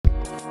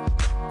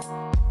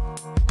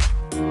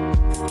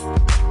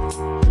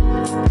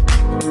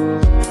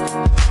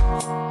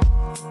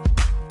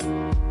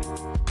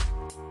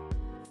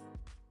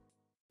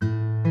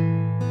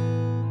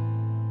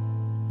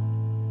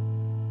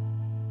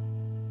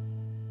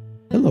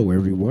Hello,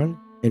 everyone,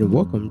 and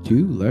welcome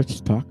to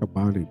Let's Talk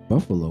About It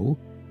Buffalo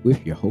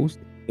with your host,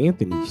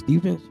 Anthony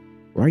Stevens,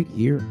 right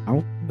here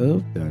out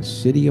of the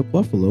city of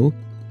Buffalo,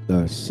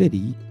 the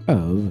city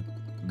of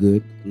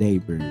good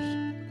neighbors.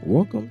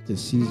 Welcome to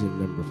season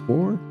number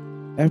 4,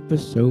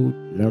 episode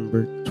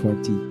number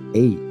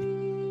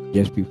 28.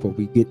 Just before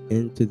we get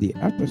into the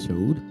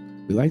episode,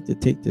 we'd like to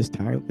take this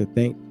time to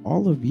thank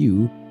all of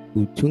you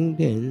who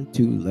tuned in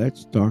to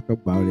Let's Talk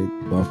About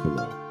It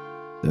Buffalo,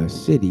 the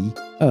city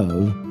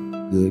of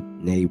good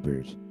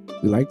neighbors.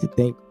 We'd like to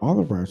thank all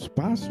of our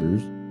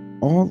sponsors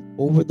all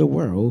over the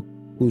world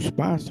who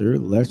sponsor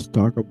Let's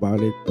Talk About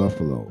It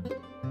Buffalo.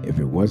 If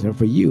it wasn't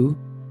for you,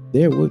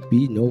 there would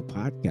be no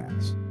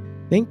podcast.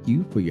 Thank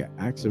you for your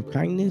acts of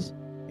kindness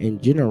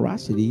and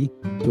generosity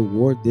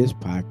toward this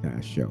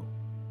podcast show.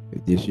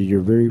 If this is your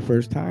very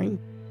first time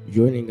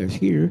joining us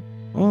here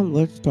on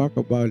Let's Talk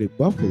About It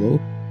Buffalo,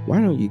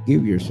 why don't you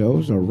give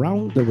yourselves a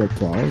round of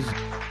applause?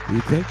 We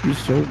thank you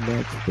so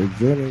much for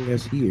joining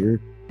us here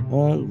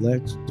on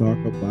Let's Talk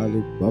About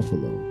It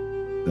Buffalo,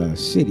 the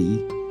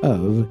city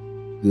of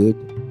good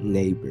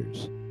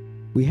neighbors.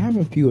 We have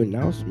a few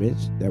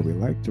announcements that we'd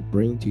like to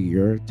bring to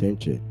your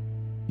attention.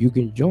 You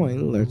can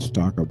join Let's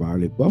Talk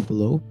About It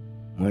Buffalo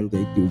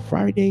Monday through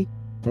Friday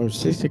from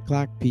 6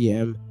 o'clock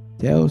p.m.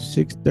 till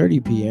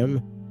 6:30 p.m.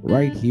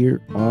 right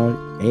here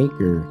on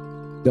Anchor.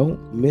 Don't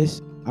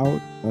miss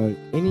out on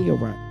any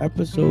of our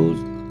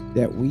episodes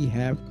that we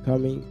have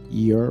coming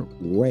your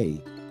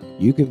way.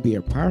 You can be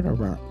a part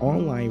of our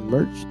online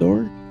merch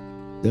store.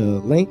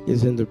 The link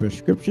is in the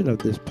description of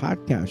this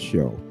podcast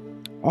show.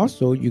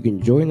 Also, you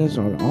can join us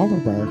on all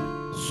of our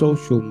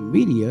social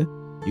media.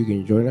 You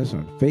can join us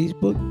on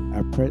Facebook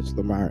at Prince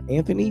Lamar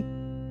Anthony.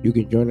 You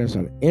can join us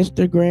on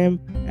Instagram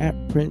at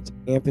Prince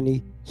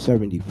Anthony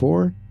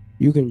 74.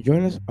 You can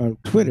join us on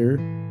Twitter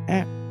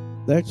at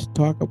Let's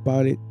Talk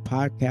About It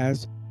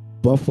Podcast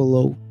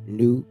Buffalo,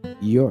 New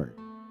York.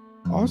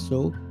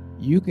 Also,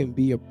 you can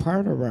be a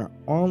part of our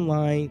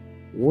online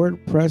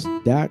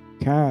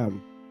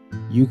WordPress.com.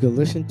 You can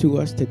listen to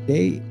us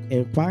today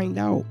and find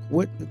out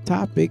what the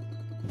topic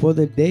for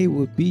the day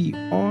would be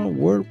on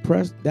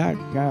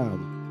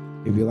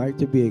WordPress.com. If you'd like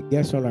to be a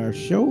guest on our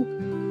show,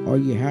 all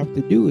you have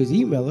to do is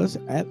email us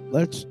at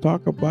Let's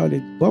Talk About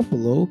It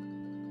Buffalo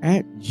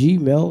at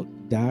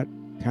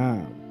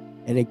gmail.com.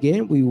 And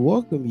again, we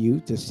welcome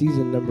you to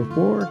season number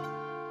 4,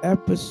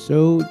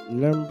 episode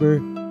number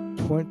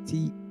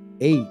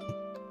 28.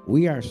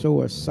 We are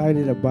so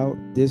excited about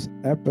this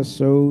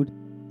episode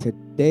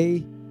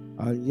today.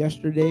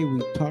 Yesterday,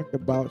 we talked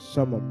about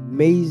some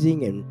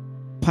amazing and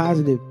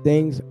positive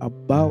things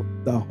about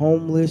the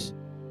homeless.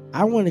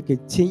 I want to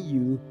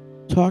continue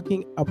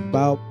talking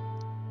about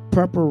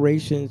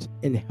preparations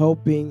in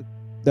helping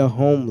the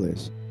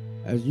homeless.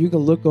 As you can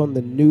look on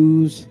the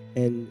news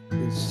and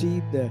see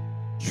the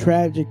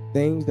tragic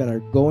things that are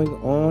going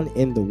on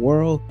in the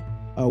world,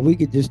 we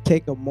could just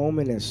take a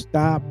moment and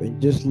stop and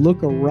just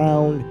look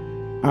around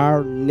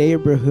our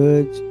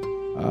neighborhoods.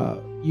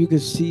 You can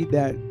see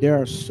that there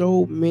are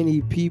so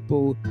many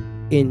people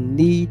in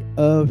need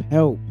of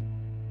help.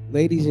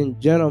 Ladies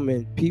and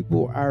gentlemen,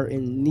 people are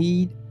in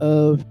need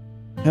of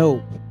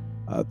help.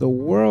 The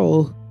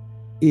world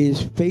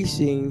is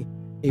facing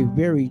a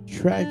very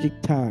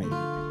tragic time.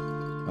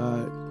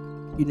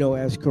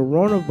 As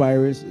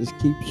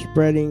coronavirus keeps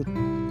spreading,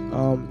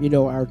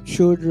 our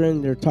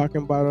children, they're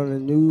talking about on the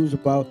news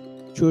about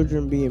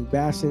children being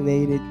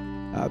vaccinated.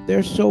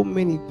 There's so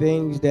many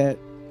things that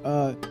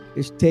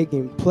is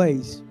taking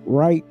place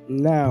right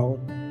now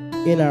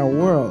in our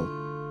world.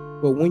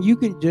 But when you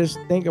can just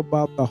think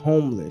about the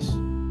homeless,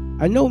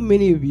 I know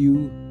many of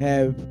you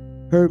have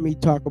heard me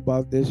talk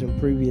about this in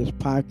previous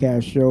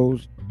podcast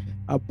shows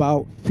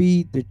about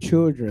Feed the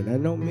Children. I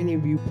know many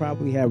of you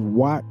probably have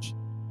watched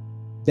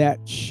that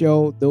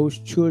show, those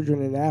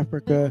children in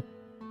Africa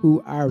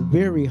who are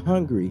very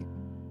hungry.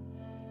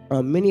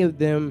 Many of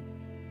them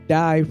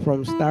die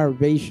from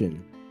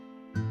starvation.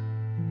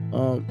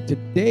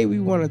 Today we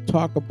want to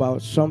talk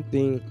about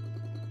something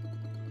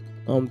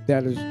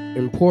that is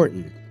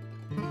important.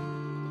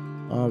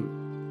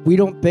 We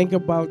don't think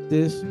about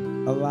this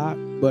a lot,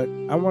 but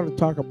I want to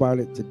talk about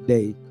it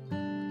today.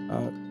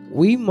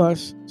 We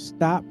must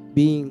stop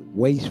being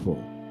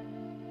wasteful.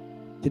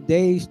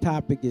 Today's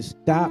topic is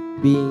stop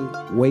being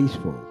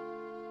wasteful.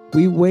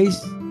 We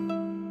waste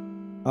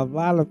a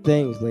lot of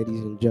things, ladies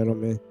and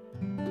gentlemen,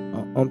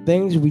 on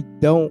things we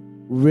don't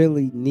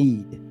really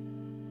need.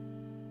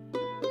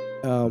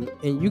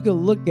 And you can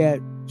look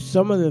at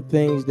some of the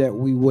things that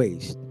we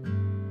waste.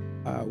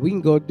 We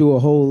can go through a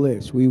whole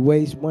list. We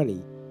waste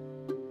money.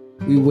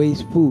 We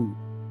waste food.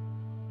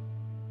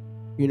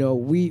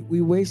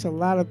 We waste a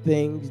lot of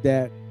things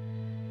that,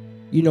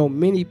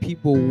 many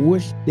people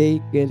wish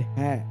they could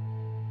have.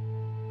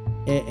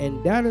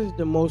 And that is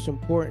the most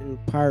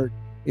important part,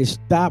 is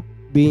stop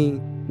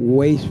being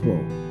wasteful.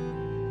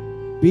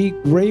 Be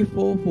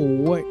grateful for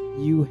what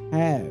you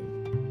have.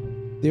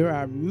 There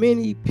are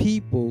many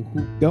people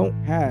who don't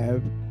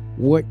have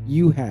what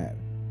you have.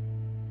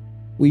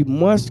 We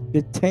must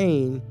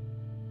contain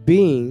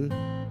being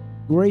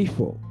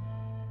grateful.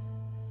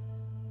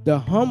 The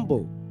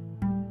humble,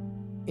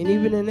 and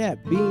even in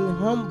that, being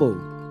humble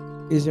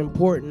is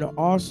important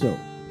also.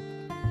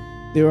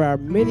 There are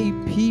many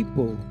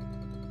people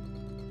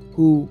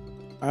who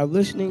are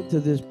listening to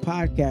this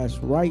podcast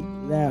right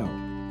now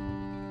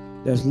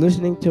that's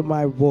listening to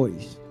my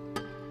voice.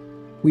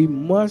 We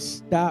must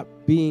stop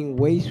being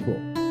wasteful.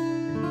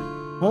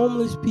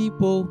 Homeless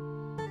people,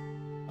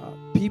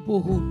 people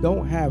who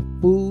don't have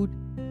food,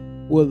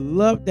 would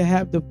love to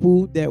have the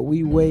food that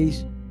we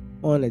waste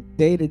on a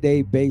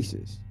day-to-day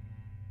basis.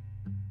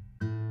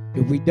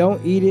 If we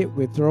don't eat it,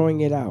 we're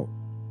throwing it out.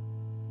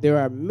 There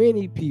are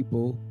many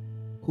people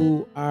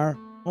who are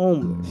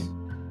homeless.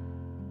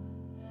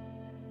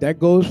 That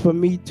goes for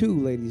me too,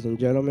 ladies and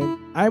gentlemen.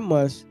 I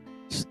must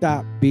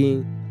stop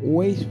being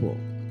wasteful.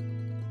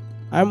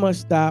 I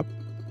must stop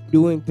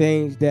doing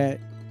things that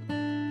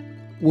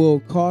will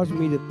cause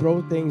me to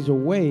throw things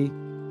away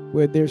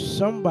where there's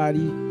somebody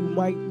who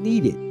might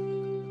need it.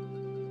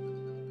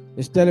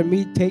 Instead of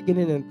me taking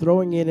it and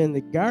throwing it in the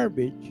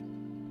garbage,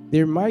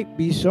 there might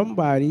be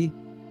somebody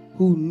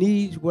who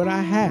needs what I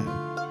have.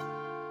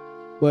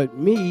 But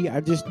me,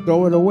 I just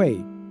throw it away,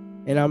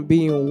 and I'm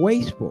being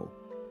wasteful.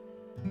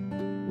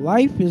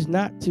 Life is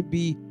not to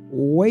be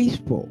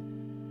wasteful.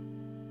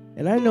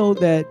 And I know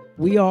that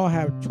we all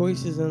have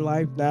choices in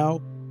life now.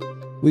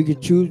 We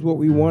can choose what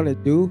we want to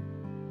do.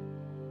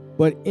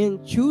 But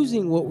in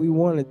choosing what we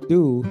want to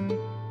do,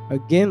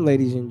 again,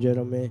 ladies and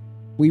gentlemen,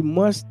 we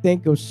must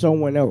think of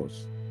someone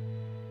else.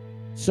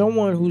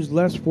 Someone who's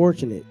less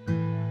fortunate.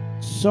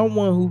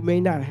 Someone who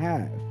may not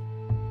have.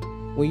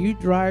 When you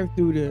drive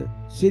through the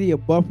city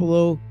of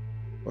Buffalo,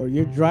 or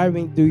you're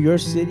driving through your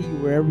city,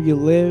 wherever you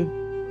live,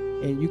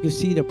 and you can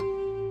see the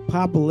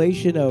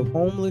population of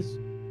homeless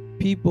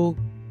people,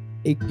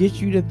 it gets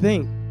you to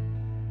think,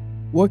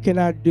 what can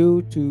I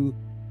do to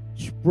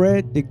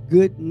spread the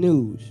good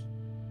news?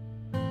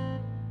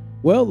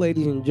 Well,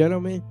 ladies and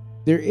gentlemen,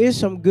 there is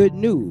some good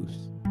news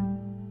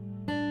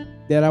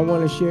that I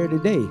want to share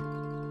today.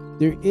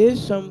 There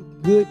is some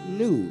good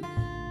news.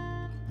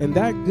 And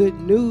that good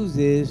news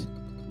is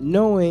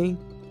knowing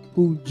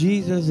who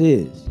Jesus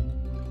is.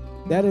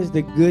 That is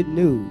the good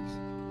news.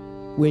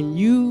 When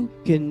you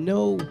can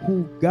know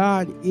who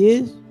God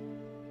is,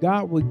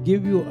 God will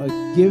give you a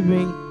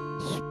giving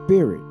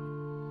spirit.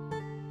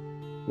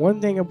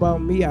 One thing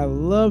about me, I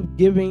love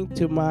giving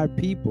to my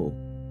people.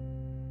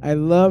 I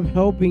love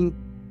helping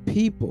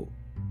people.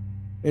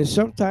 And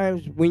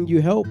sometimes when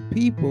you help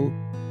people,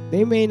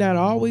 they may not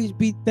always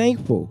be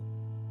thankful.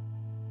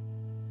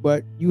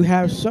 But you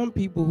have some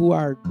people who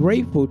are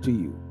grateful to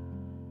you,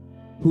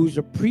 who's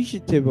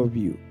appreciative of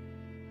you.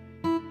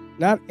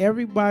 Not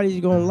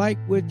everybody's going to like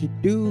what you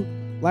do,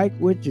 like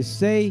what you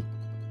say.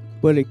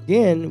 But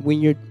again,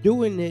 when you're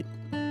doing it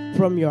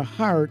from your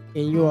heart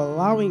and you're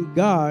allowing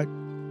God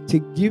to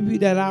give you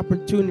that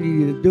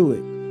opportunity to do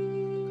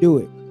it, do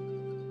it.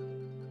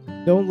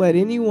 Don't let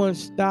anyone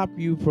stop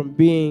you from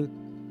being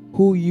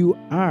who you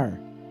are.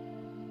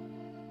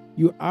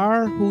 You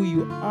are who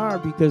you are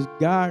because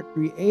God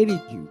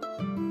created you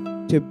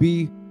to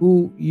be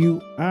who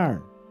you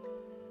are.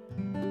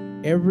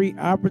 Every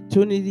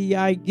opportunity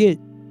I get,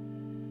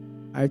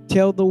 I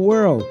tell the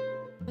world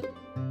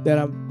that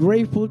I'm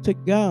grateful to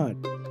God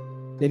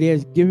that He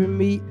has given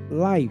me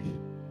life.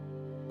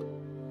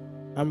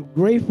 I'm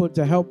grateful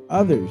to help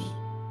others.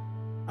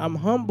 I'm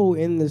humble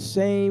in the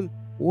same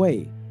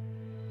way.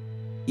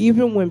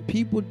 Even when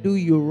people do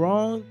you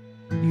wrong,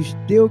 you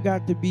still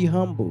got to be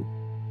humble.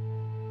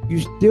 You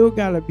still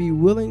got to be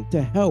willing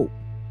to help,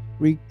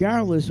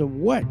 regardless of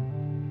what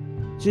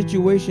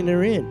situation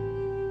they're in.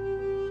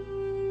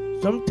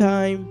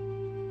 Sometimes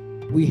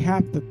we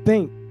have to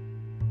think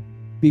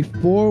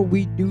before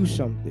we do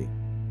something.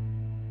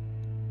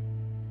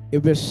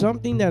 If it's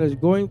something that is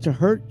going to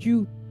hurt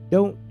you,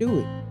 don't do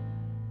it.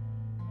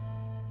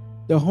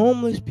 The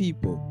homeless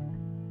people,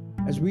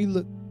 as we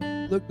look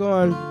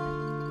on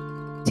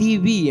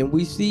TV and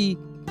we see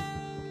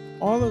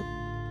all of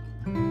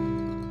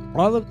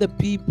the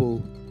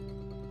people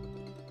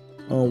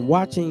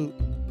watching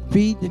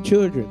Feed the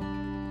Children.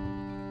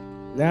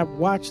 And I've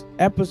watched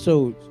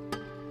episodes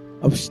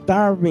of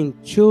starving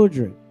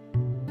children.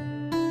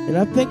 And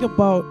I think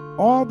about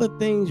all the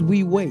things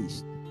we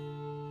waste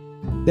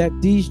that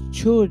these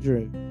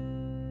children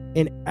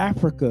in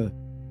Africa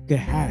could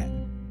have.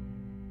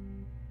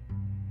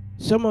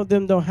 Some of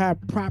them don't have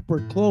proper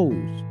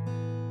clothes.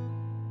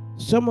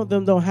 Some of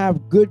them don't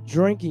have good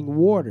drinking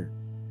water.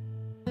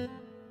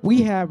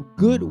 We have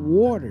good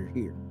water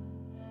here.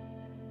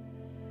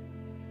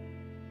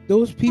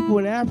 Those people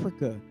in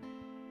Africa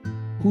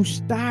who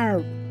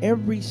starve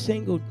every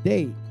single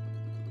day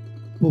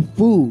for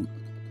food,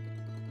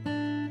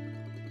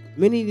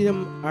 many of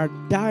them are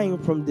dying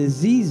from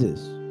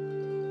diseases.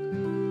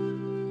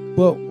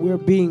 But we're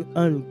being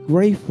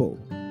ungrateful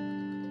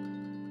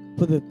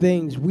for the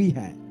things we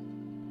have.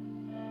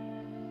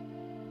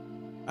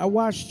 I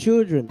watch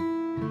children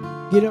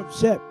get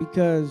upset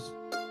because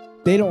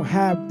they don't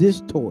have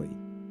this toy.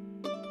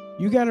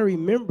 You got to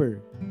remember,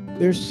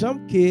 there's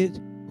some kids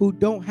who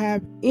don't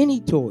have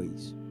any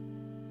toys,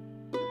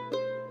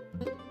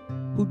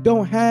 who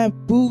don't have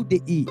food to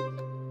eat,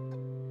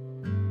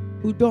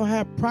 who don't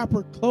have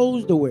proper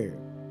clothes to wear.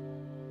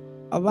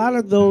 A lot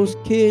of those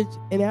kids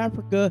in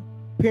Africa,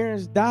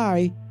 parents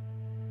die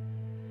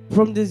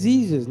from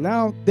diseases.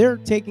 Now they're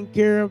taking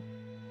care of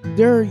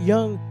their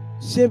young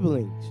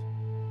siblings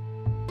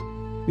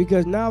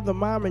because now the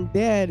mom and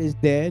dad is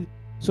dead.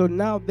 So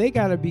now they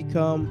got to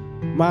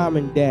become mom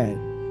and dad.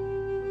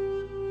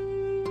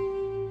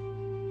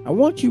 I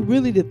want you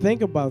really to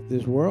think about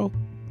this, world.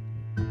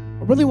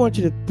 I really want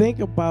you to think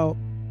about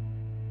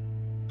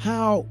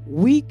how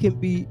we can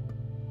be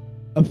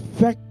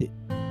affected,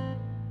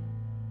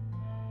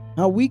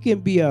 how we can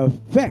be an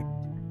effect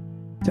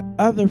to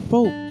other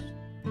folks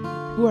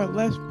who are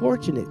less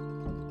fortunate.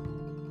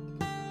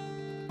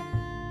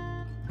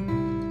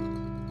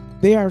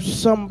 They are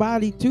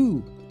somebody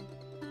too.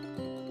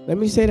 Let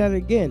me say that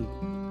again.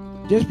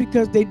 Just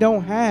because they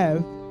don't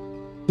have,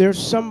 there's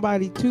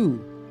somebody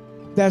too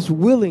that's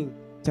willing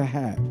to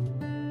have,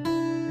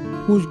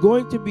 who's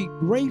going to be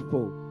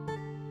grateful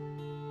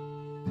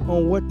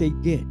on what they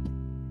get.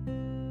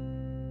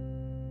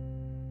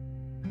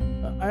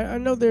 I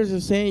know there's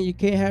a saying, you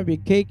can't have your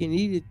cake and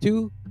eat it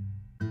too.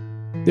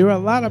 There are a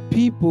lot of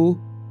people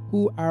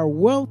who are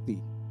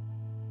wealthy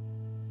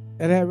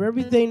that have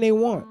everything they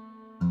want.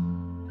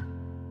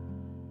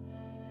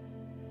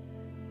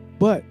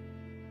 But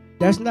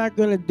that's not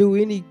going to do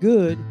any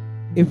good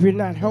if you're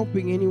not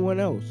helping anyone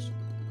else.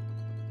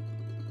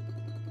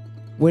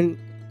 When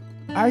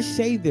I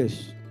say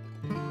this,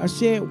 I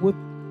say it with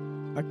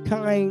a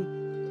kind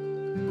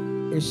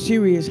and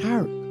serious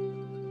heart.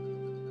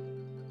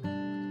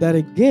 That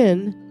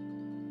again,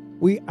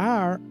 we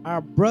are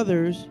our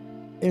brothers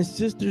and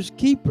sisters'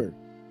 keeper.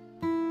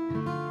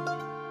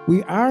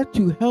 We are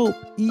to help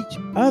each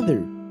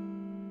other,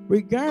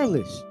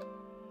 regardless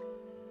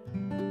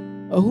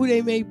of who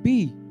they may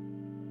be,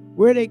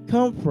 where they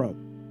come from,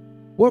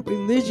 what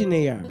religion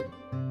they are.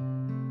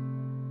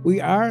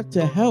 We are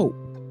to help.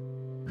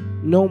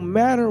 No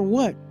matter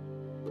what,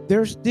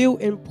 they're still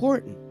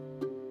important,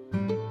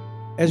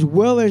 as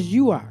well as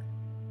you are.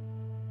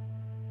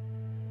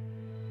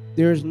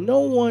 There's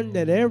no one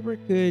that ever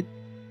could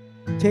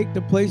take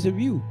the place of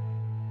you.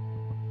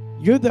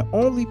 You're the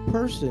only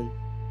person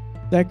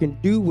that can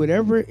do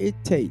whatever it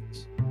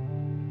takes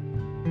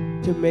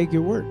to make it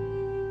work.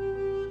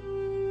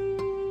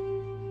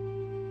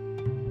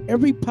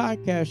 Every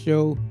podcast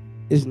show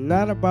is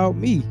not about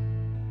me.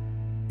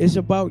 It's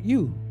about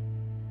you.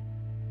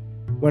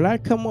 When I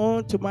come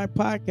on to my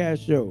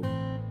podcast show,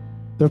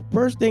 the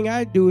first thing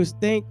I do is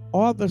thank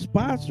all the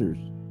sponsors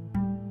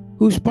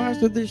who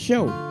sponsored this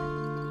show,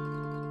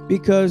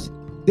 because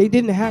they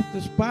didn't have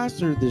to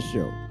sponsor this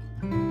show.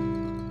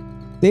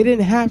 They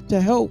didn't have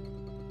to help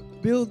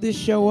build this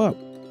show up.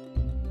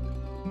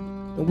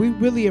 And we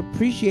really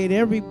appreciate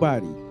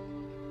everybody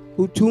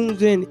who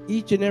tunes in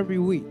each and every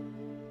week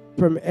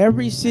from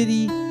every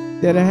city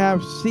that I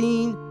have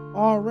seen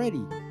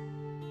already.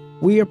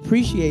 We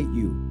appreciate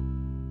you.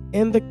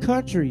 And the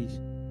countries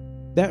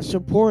that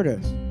support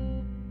us.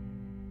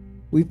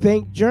 We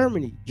thank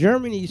Germany.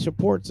 Germany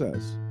supports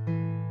us.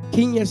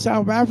 Kenya,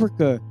 South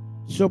Africa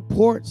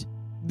supports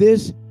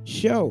this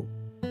show.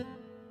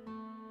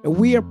 And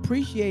we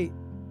appreciate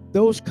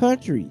those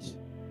countries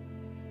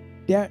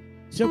that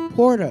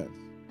support us.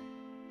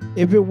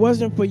 If it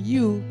wasn't for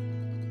you,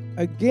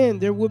 again,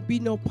 there would be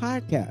no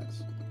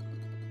podcast.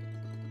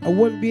 I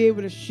wouldn't be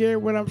able to share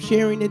what I'm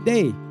sharing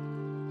today,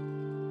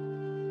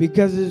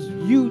 because it's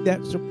you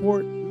that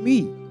support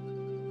me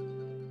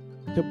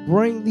to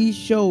bring these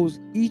shows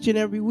each and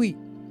every week,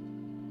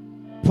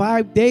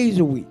 5 days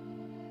a week,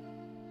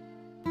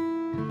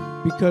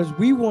 because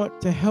we want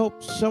to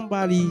help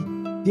somebody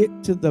get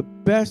to the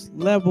best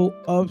level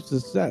of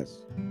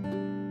success.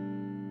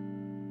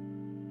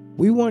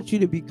 We want you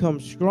to become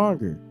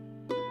stronger.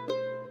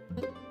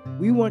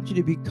 We want you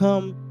to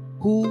become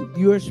who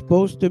you're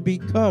supposed to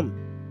become.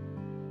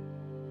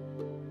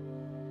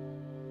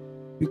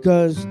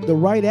 Because the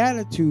right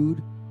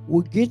attitude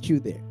will get you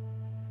there.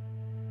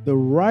 The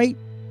right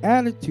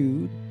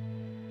attitude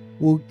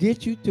will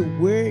get you to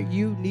where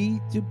you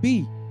need to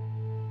be.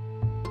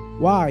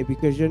 Why?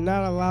 Because you're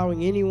not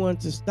allowing anyone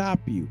to stop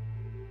you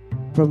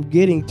from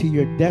getting to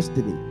your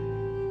destiny,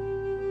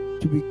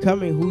 to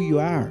becoming who you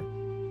are.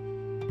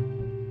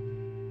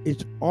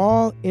 It's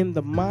all in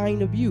the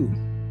mind of you,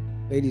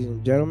 ladies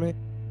and gentlemen.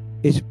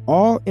 It's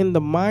all in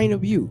the mind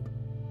of you.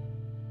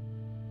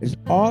 It's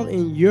all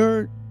in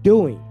your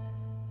doing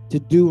to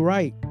do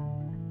right,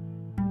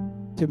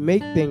 to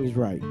make things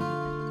right,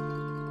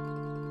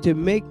 to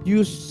make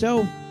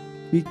yourself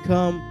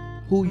become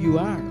who you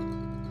are.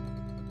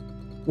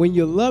 When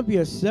you love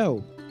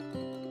yourself,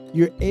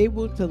 you're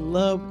able to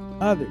love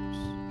others.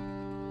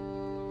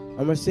 I'm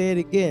going to say it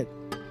again.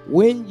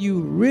 When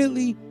you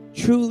really,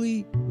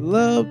 truly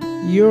love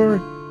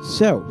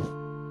yourself,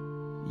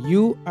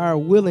 you are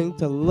willing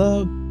to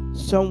love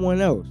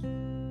someone else,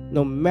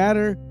 no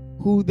matter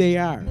who they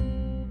are,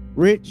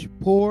 rich,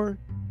 poor,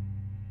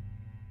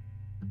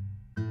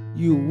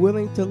 you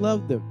willing to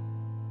love them.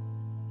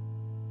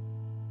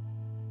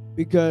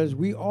 Because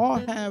we all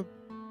have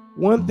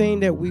one thing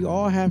that we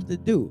all have to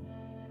do,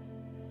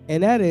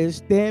 and that is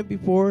stand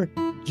before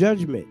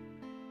judgment.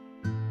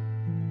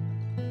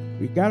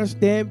 We got to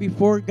stand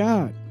before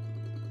God.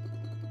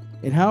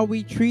 And how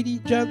we treat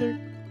each other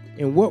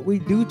and what we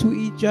do to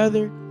each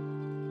other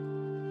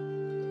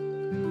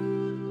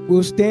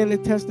will stand the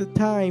test of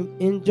time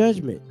in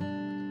judgment.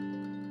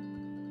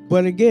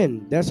 But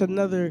again, that's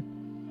another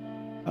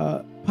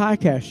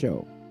podcast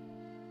show.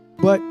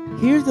 But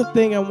here's the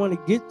thing I want to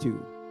get to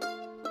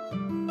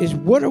is,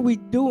 what are we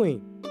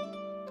doing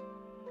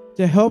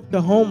to help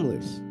the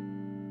homeless?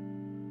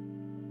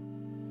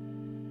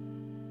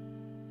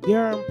 They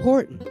are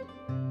important.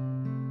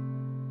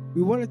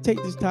 We want to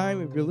take this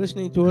time. If you're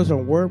listening to us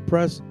on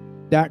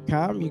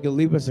WordPress.com, you can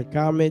leave us a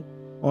comment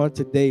on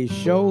today's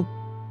show.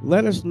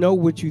 Let us know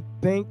what you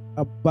think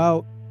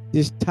about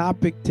this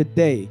topic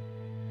today,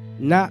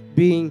 not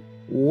being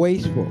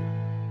wasteful.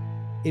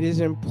 It is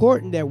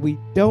important that we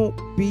don't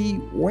be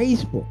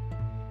wasteful.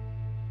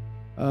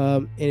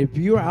 And if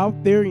you're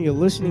out there and you're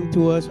listening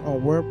to us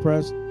on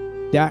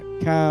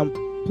WordPress.com,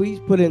 please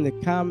put in the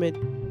comment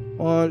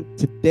on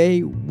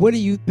today, what do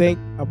you think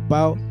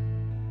about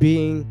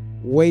being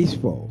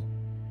wasteful?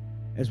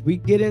 As we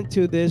get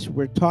into this,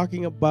 we're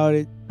talking about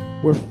it.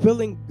 We're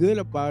feeling good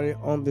about it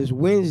on this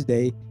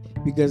Wednesday,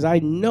 because I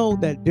know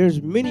that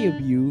there's many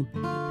of you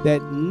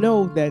that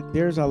know that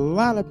there's a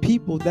lot of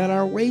people that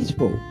are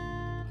wasteful.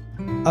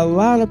 A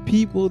lot of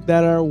people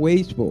that are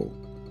wasteful.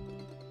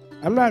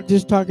 I'm not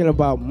just talking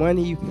about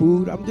money,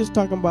 food. I'm just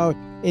talking about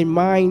in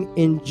mind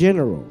in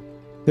general.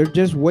 They're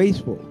just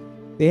wasteful.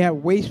 They have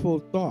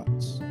wasteful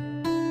thoughts.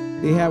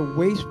 They have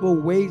wasteful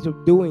ways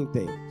of doing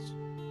things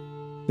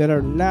that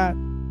are not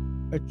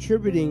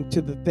attributing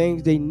to the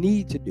things they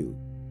need to do.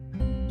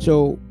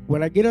 So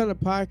when I get on the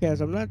podcast,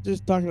 I'm not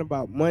just talking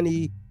about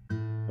money.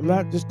 I'm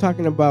not just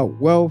talking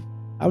about wealth.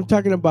 I'm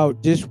talking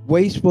about just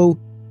wasteful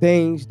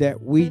things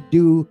that we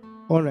do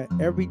on an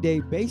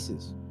everyday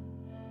basis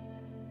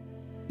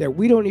that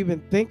we don't even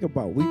think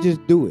about. We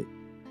just do it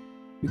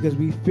because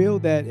we feel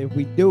that if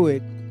we do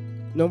it,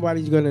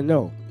 nobody's going to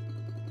know.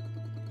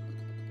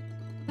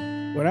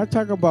 When I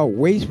talk about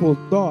wasteful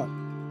thought,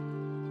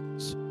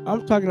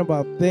 I'm talking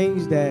about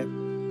things that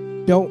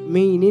don't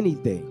mean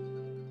anything,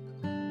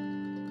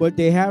 but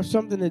they have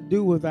something to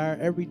do with our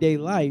everyday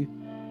life,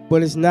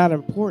 but it's not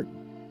important.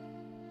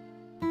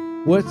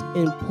 What's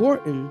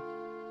important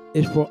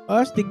is for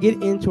us to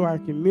get into our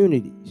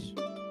communities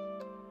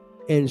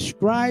and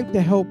strive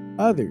to help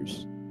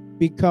others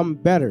become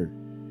better.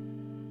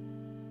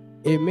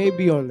 It may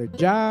be on the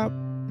job,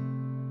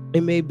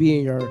 it may be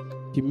in your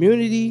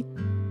community,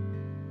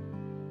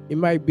 it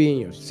might be in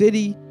your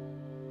city.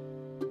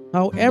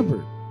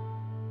 However,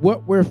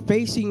 what we're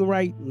facing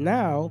right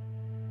now,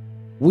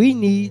 we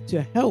need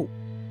to help.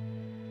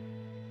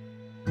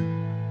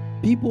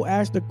 People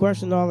ask the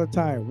question all the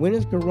time, when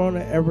is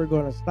Corona ever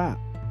going to stop?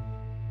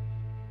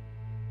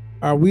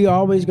 Are we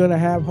always going to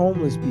have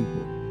homeless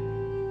people?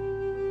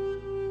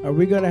 Are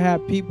we going to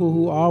have people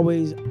who are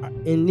always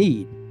in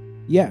need?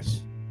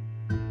 Yes.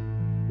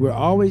 We're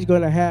always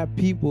going to have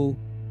people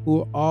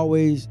who are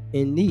always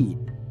in need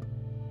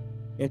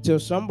until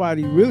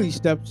somebody really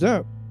steps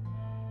up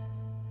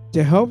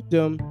to help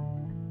them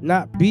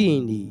not be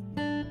in need.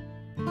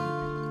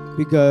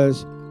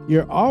 Because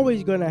you're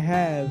always going to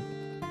have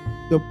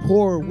the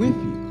poor with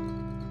you.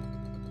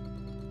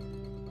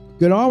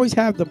 You're going to always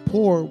have the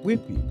poor with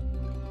you.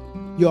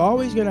 You're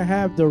always going to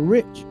have the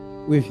rich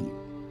with you.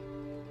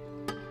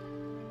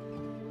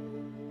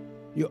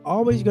 You're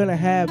always going to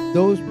have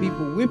those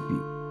people with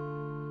you.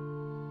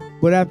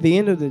 But at the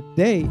end of the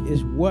day,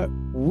 is what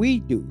we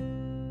do.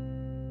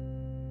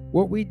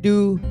 What we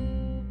do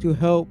to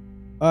help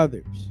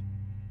others.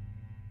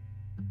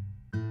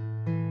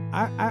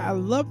 I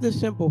love the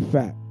simple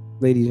fact,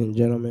 ladies and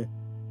gentlemen,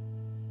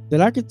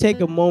 that I could take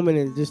a moment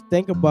and just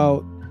think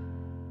about,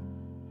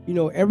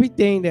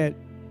 everything that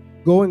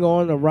going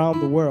on around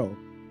the world.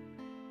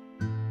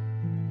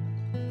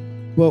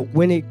 But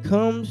when it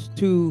comes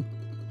to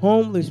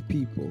homeless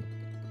people,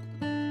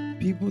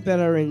 people that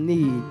are in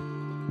need,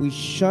 we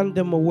shun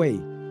them away.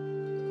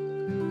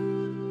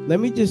 Let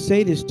me just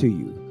say this to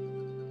you.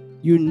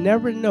 You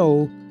never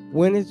know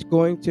when it's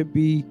going to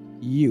be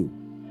you.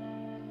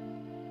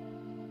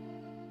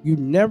 You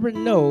never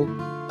know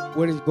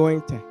what is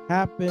going to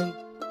happen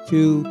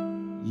to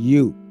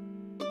you.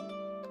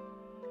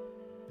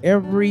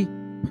 Every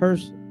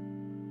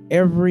person,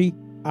 every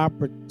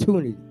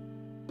opportunity,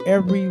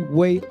 every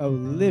way of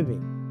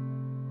living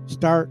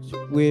starts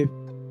with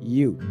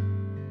you.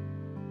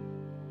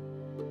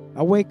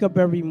 I wake up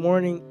every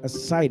morning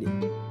excited.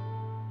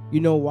 You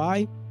know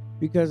why?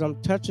 Because I'm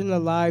touching the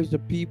lives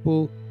of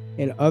people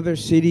in other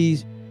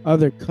cities,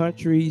 other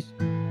countries.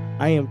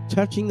 I am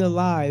touching the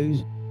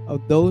lives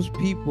of those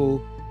people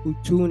who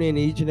tune in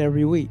each and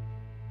every week.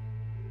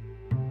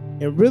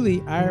 And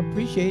really, I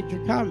appreciate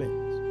your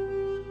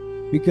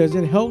comments because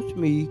it helps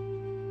me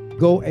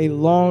go a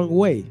long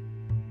way.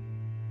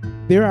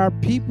 There are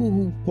people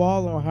who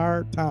fall on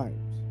hard times.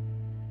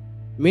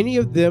 Many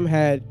of them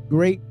had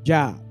great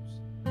jobs,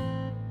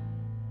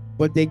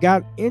 but they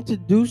got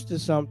introduced to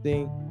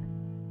something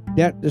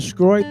that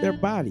destroyed their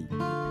body.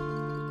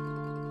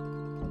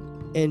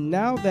 And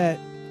now that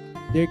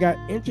they got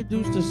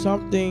introduced to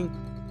something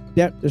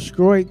that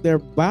destroyed their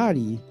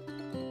body,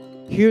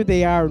 here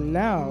they are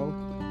now,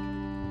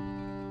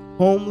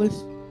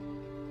 homeless,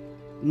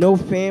 no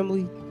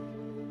family.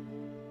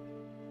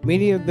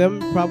 Many of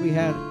them probably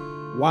had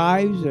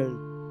wives,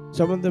 and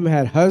some of them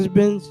had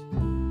husbands,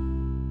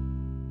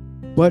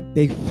 but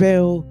they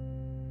fell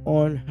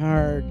on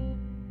hard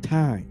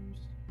times.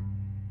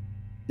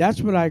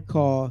 That's what I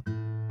call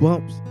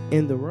bumps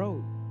in the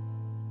road.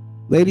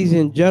 Ladies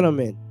and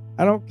gentlemen,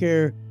 I don't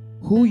care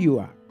who you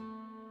are,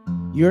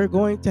 you're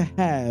going to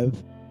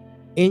have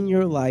in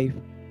your life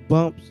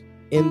bumps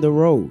in the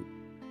road.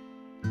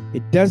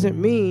 It doesn't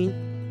mean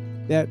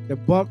that the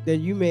bump that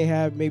you may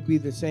have may be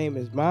the same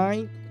as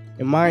mine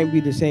and mine be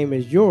the same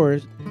as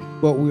yours,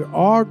 but we're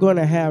all going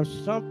to have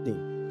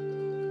something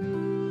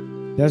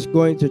that's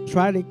going to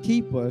try to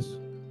keep us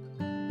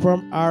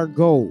from our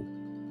goal.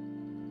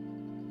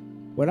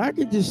 But I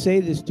can just say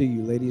this to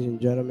you, ladies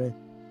and gentlemen,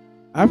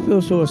 I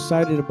feel so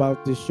excited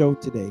about this show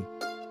today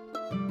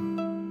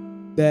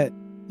that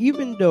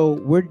even though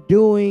we're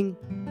doing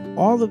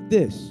all of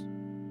this,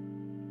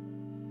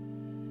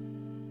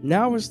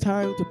 now it's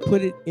time to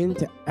put it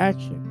into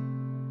action.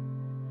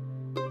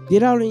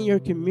 Get out in your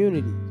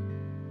community.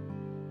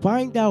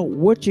 Find out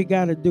what you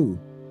got to do.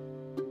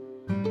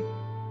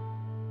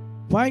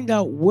 Find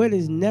out what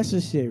is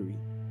necessary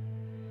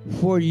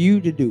for you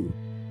to do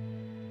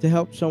to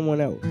help someone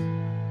else.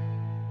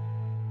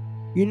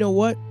 You know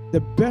what?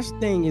 The best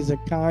thing is a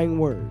kind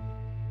word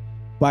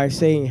by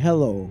saying,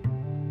 hello,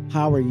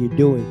 how are you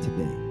doing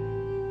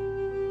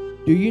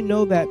today? Do you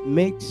know that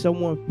makes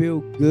someone feel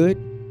good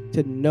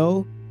to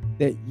know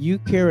that you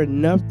care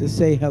enough to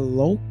say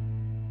hello?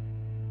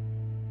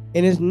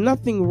 And there's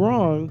nothing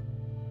wrong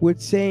with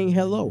saying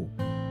hello,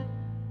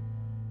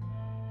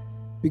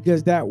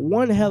 because that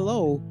one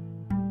hello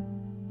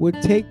would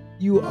take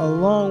you a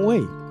long way.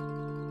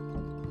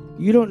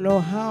 You don't know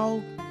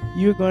how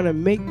you're going to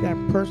make that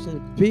person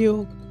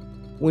feel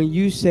when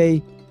you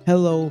say,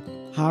 hello,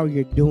 how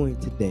you're doing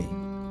today.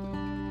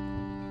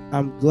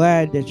 I'm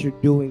glad that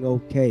you're doing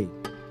okay.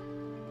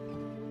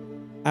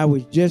 I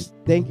was just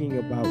thinking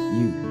about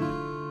you.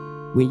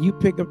 When you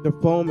pick up the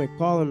phone and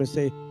call them and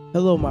say,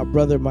 hello, my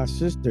brother, my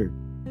sister,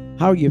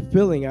 how are you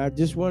feeling? I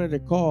just wanted to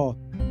call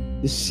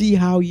to see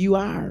how you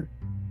are.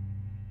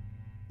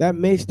 That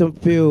makes them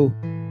feel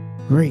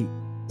great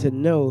to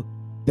know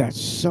that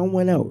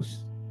someone else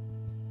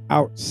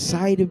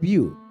outside of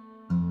you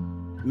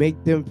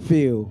make them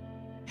feel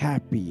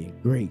happy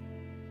and great.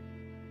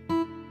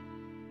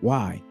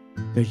 Why?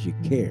 Because you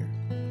care.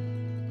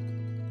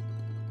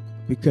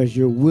 Because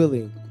you're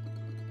willing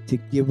to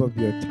give up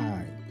your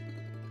time.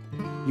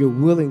 You're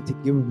willing to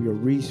give up your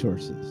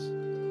resources.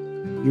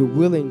 You're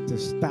willing to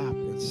stop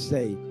and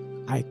say,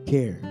 I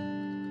care.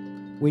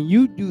 When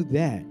you do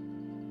that,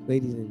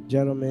 ladies and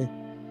gentlemen,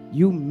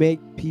 you make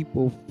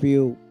people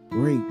feel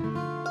great.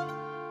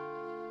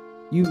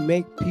 You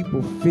make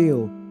people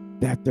feel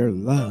that they're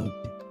loved.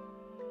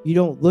 You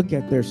don't look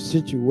at their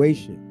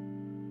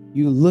situation.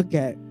 You look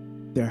at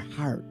their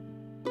heart.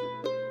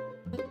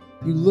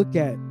 You look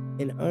at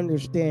and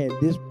understand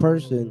this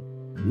person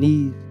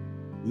needs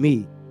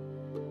me,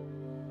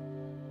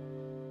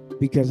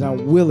 because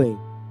I'm willing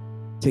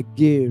to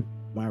give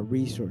my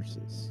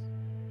resources.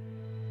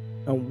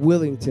 I'm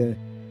willing to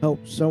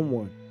help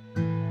someone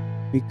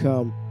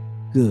become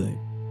good,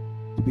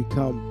 to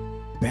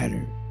become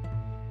better.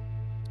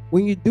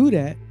 When you do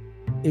that,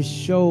 it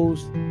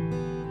shows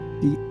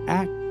the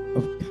act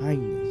of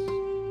kindness,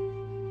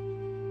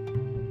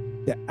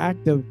 the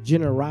act of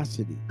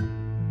generosity,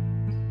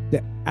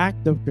 the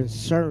act of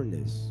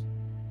concernedness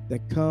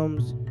that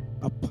comes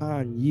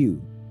upon you.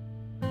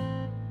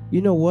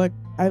 You know what?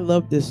 I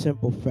love this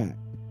simple fact,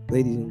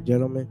 ladies and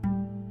gentlemen,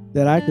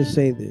 that I can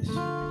say this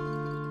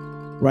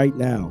right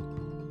now.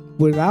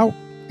 Without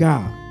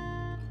God,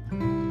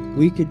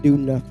 we could do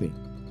nothing.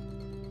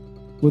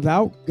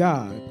 Without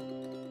God,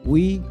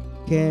 we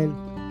can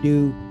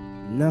do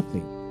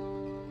nothing.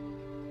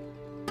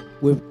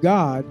 With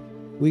God,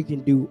 we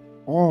can do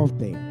all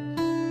things.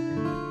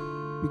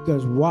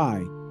 Because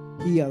why?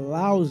 He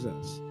allows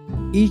us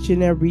each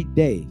and every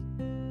day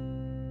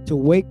to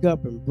wake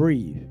up and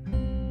breathe.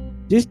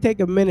 Just take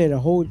a minute and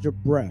hold your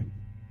breath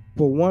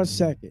for 1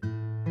 second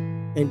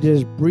and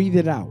just breathe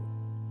it out.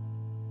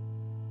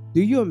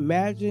 Do you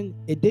imagine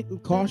it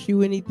didn't cost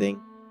you anything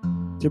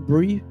to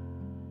breathe?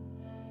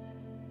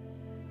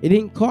 It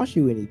didn't cost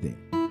you anything.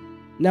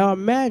 Now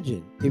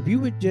imagine if you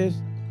would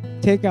just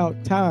take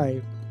out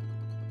time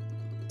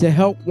to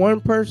help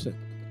one person.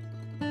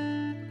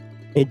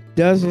 It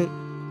doesn't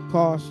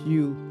cost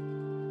you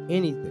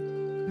anything.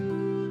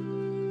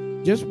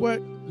 Just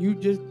what you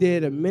just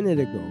did a minute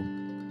ago,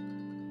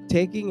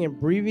 taking and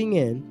breathing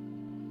in,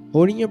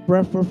 holding your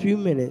breath for a few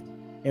minutes,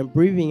 and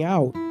breathing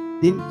out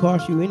didn't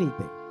cost you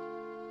anything.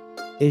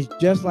 It's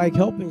just like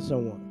helping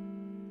someone.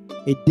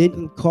 It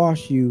didn't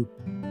cost you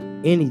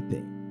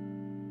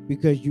anything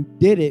because you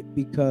did it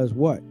because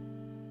what?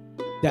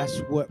 That's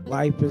what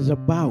life is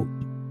about.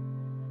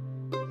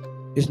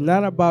 It's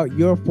not about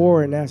your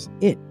for and that's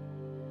it.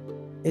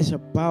 It's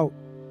about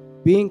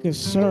being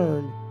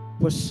concerned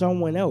for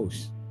someone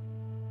else.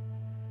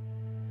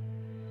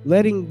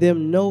 Letting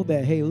them know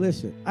that, hey,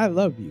 listen, I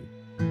love you.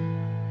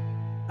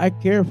 I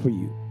care for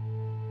you.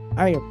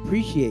 I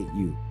appreciate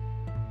you.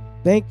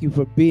 Thank you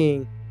for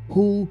being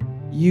who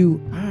you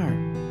are.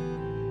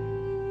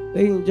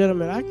 Ladies and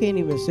gentlemen, I can't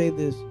even say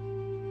this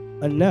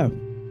enough.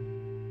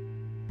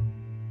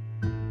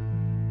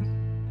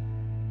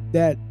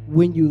 That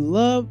when you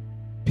love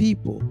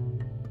people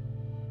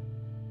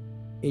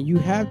and you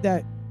have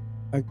that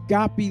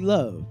agape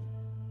love,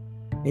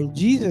 and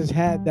Jesus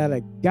had that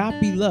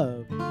agape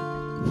love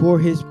for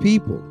his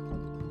people,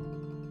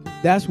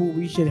 that's what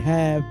we should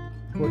have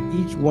for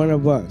each one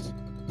of us.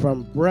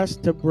 From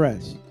breast to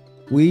breast,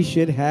 we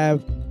should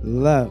have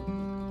love.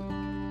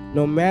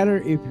 No matter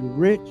if you're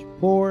rich,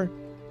 poor,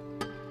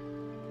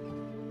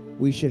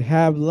 we should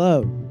have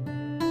love.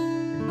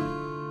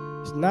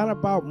 It's not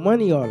about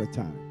money all the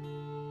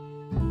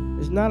time.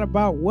 It's not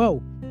about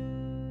wealth.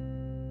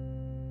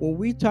 When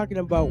we're talking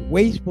about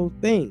wasteful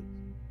things,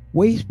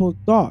 wasteful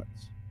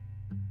thoughts,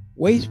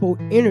 wasteful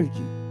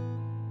energy,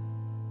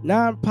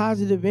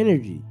 non-positive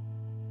energy,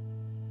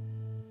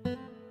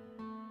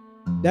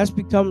 that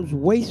becomes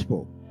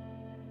wasteful.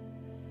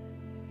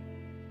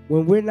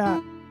 When we're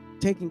not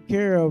taking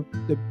care of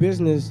the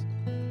business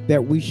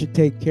that we should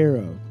take care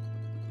of.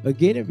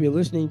 Again, if you're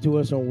listening to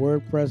us on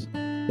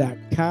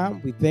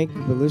WordPress.com, we thank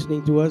you for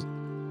listening to us.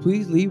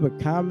 Please leave a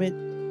comment,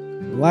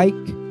 like,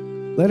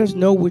 let us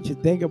know what you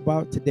think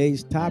about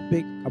today's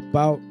topic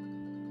about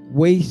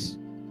waste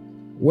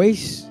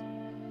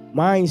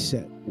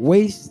mindset,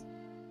 waste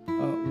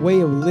way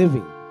of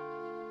living.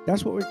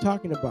 That's what we're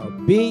talking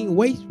about, being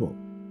wasteful.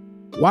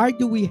 Why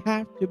do we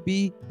have to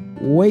be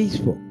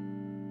wasteful?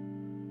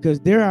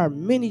 Because there are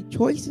many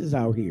choices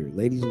out here,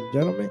 ladies and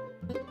gentlemen,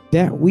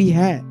 that we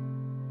have.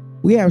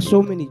 We have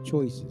so many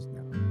choices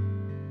now.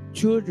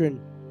 Children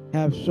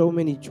have so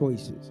many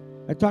choices.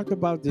 I talked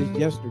about this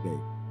yesterday.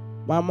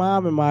 My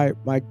mom and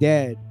my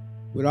dad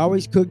would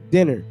always cook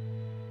dinner.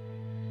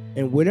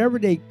 And whatever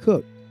they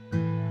cooked,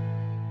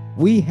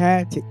 we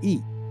had to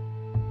eat.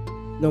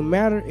 No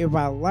matter if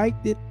I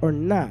liked it or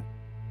not,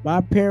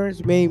 my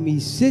parents made me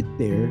sit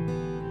there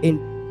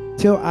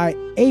until I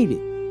ate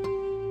it.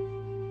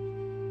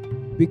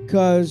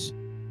 Because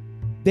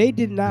they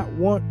did not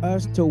want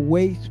us to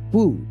waste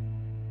food.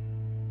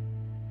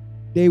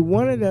 They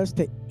wanted us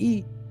to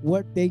eat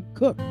what they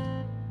cooked,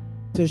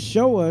 to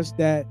show us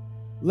that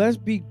let's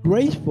be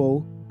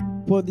grateful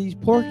for these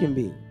pork and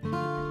beans.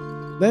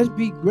 Let's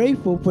be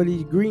grateful for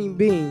these green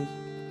beans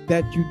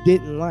that you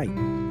didn't like.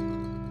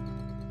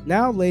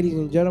 Now, ladies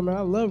and gentlemen,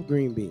 I love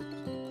green beans.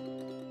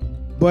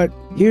 But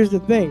here's the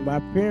thing. My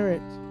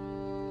parents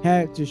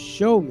had to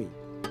show me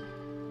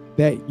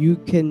that you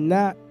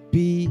cannot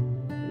be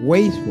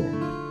wasteful.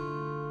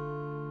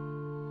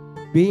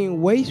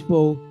 Being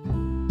wasteful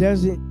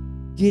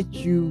doesn't get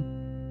you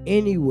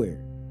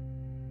anywhere.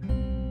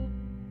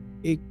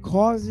 It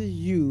causes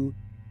you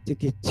to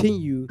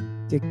continue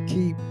to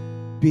keep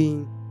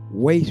being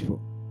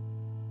wasteful.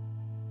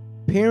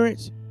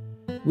 Parents,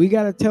 we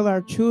got to tell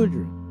our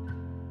children,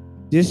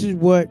 this is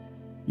what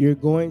you're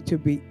going to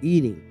be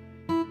eating.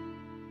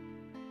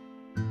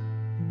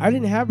 I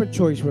didn't have a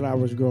choice when I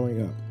was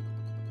growing up.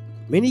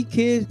 Many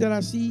kids that I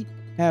see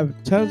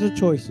have tons of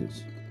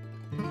choices.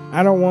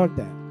 I don't want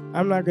that.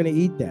 I'm not going to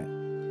eat that.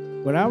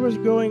 When I was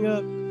growing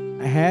up,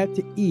 I had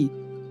to eat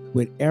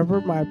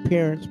whatever my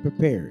parents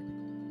prepared.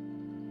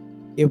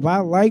 If I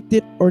liked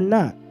it or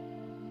not,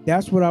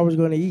 that's what I was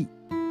going to eat.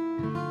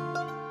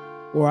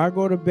 Or I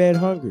go to bed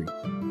hungry.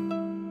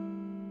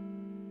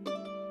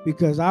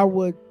 Because I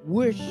would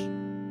wish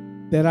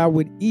that I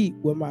would eat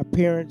what my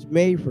parents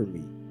made for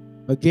me.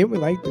 Again, we'd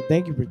like to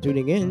thank you for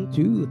tuning in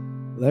to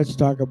Let's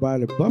Talk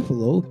About It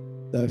Buffalo,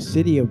 the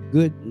city of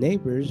good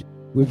neighbors,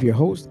 with your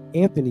host,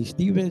 Anthony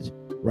Stevens,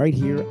 right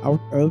here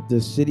out of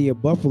the city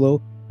of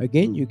Buffalo.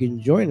 Again, you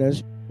can join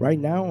us right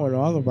now on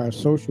all of our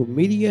social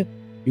media.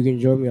 You can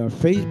join me on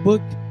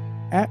Facebook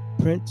at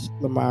Prince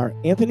Lamar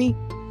Anthony.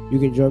 You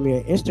can join me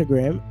on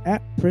Instagram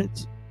at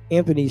Prince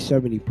Anthony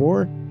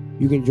 74.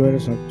 You can join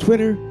us on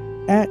Twitter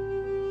at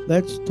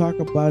Let's Talk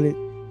About It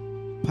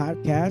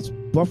Podcast,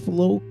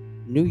 Buffalo,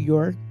 New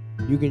York.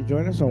 You can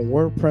join us on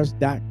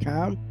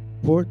WordPress.com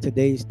for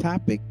today's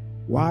topic,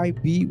 why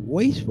be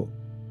wasteful?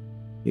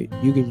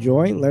 You can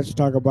join Let's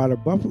Talk About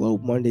It Buffalo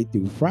Monday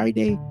through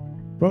Friday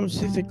from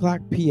 6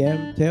 o'clock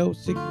p.m. till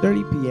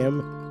 6:30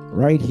 p.m.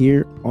 right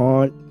here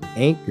on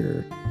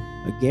Anchor.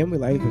 Again,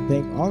 we'd like to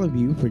thank all of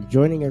you for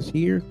joining us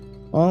here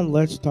on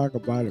Let's Talk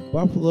About It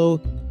Buffalo.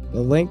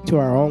 The link to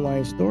our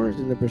online store is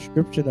in the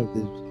description of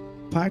this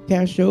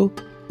podcast show.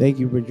 Thank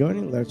you for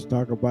joining Let's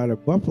Talk About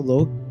It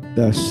Buffalo,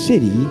 the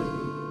city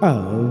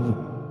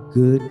of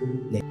good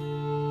name.